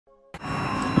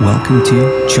Welcome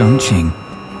to Chongqing.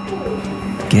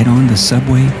 Get on the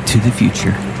subway to the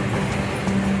future.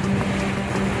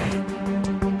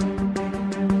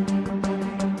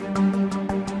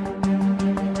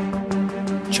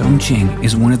 Chongqing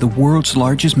is one of the world's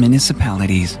largest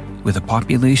municipalities, with a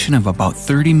population of about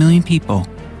 30 million people,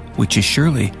 which is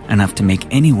surely enough to make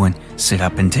anyone sit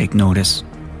up and take notice.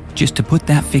 Just to put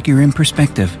that figure in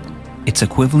perspective, it's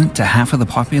equivalent to half of the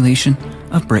population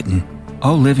of Britain,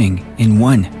 all living in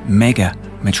one mega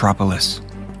metropolis.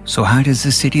 So how does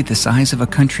a city the size of a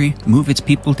country move its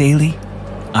people daily?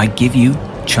 I give you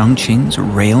Chongqing's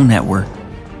rail network.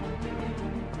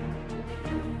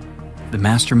 The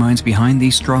masterminds behind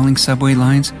these sprawling subway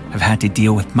lines have had to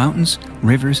deal with mountains,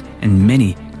 rivers, and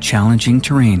many challenging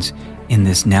terrains in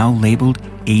this now labeled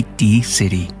 8D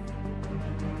city.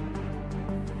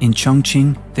 In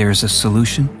Chongqing, there is a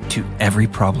solution to every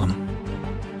problem.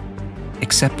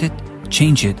 Accept it,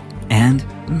 change it, and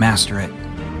master it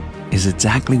is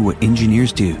exactly what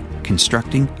engineers do,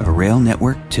 constructing a rail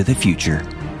network to the future.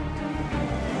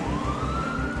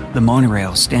 The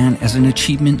monorails stand as an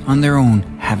achievement on their own,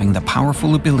 having the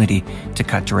powerful ability to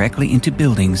cut directly into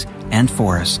buildings and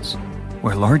forests.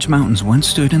 Where large mountains once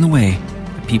stood in the way,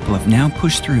 the people have now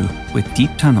pushed through with deep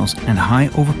tunnels and high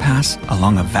overpass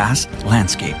along a vast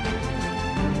landscape.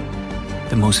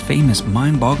 The most famous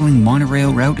mind-boggling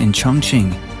monorail route in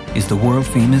Chongqing is the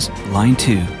world-famous Line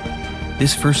 2.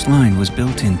 This first line was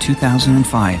built in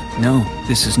 2005. No,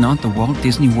 this is not the Walt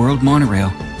Disney World monorail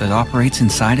that operates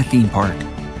inside a theme park.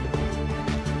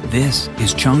 This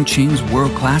is Chongqing's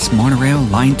world-class monorail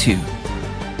Line 2.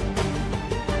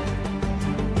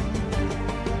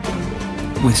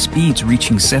 With speeds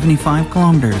reaching 75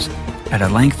 kilometers at a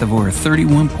length of over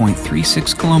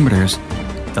 31.36 kilometers,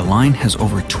 the line has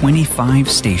over 25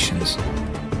 stations.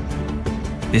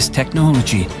 This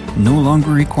technology no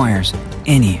longer requires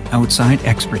any outside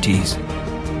expertise.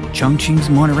 Chongqing's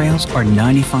monorails are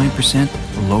 95%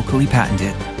 locally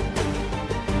patented.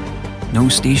 No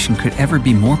station could ever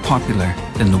be more popular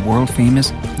than the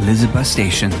world-famous Lizaba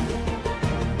Station.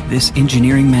 This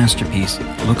engineering masterpiece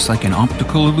looks like an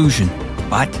optical illusion,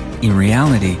 but in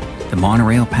reality, the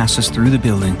monorail passes through the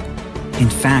building. In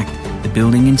fact, the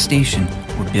building and station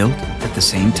were built at the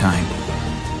same time.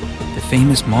 The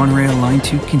famous monorail Line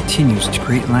 2 continues to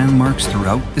create landmarks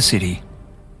throughout the city.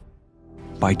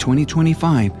 By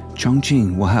 2025,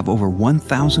 Chongqing will have over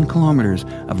 1,000 kilometers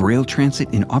of rail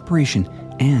transit in operation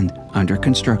and under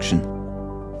construction.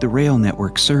 The rail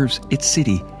network serves its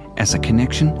city as a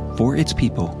connection for its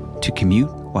people to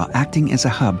commute while acting as a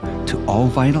hub to all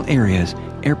vital areas,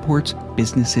 airports,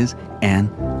 businesses, and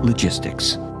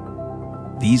logistics.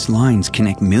 These lines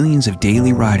connect millions of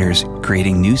daily riders,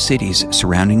 creating new cities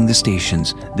surrounding the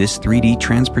stations. This 3D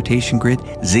transportation grid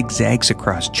zigzags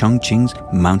across Chongqing's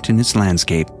mountainous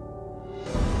landscape.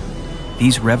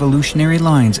 These revolutionary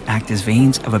lines act as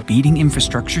veins of a beating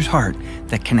infrastructure's heart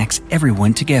that connects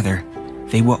everyone together.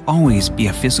 They will always be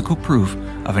a physical proof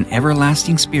of an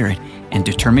everlasting spirit and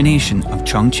determination of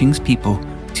Chongqing's people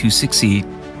to succeed.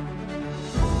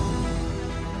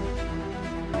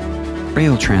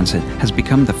 Rail transit has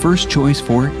become the first choice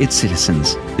for its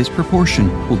citizens. This proportion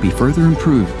will be further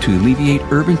improved to alleviate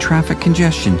urban traffic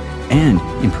congestion and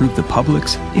improve the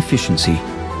public's efficiency.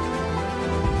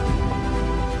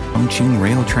 Chongqing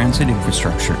rail transit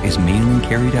infrastructure is mainly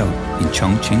carried out in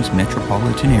Chongqing's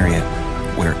metropolitan area,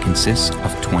 where it consists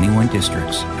of 21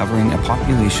 districts, covering a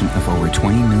population of over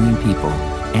 20 million people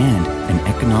and an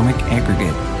economic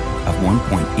aggregate of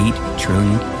 1.8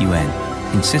 trillion yuan.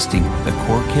 Insisting the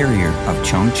core carrier of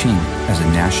Chongqing as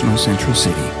a national central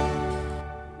city.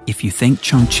 If you think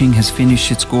Chongqing has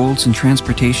finished its goals in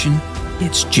transportation,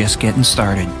 it's just getting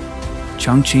started.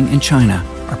 Chongqing and China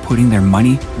are putting their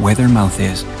money where their mouth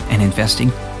is and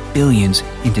investing billions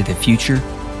into the future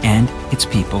and its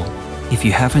people. If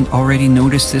you haven't already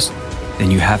noticed this, then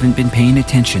you haven't been paying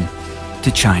attention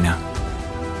to China.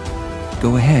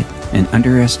 Go ahead and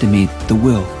underestimate the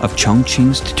will of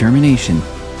Chongqing's determination.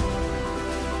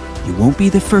 You won't be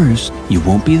the first, you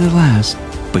won't be the last,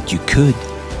 but you could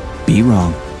be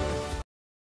wrong.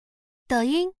 抖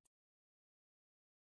音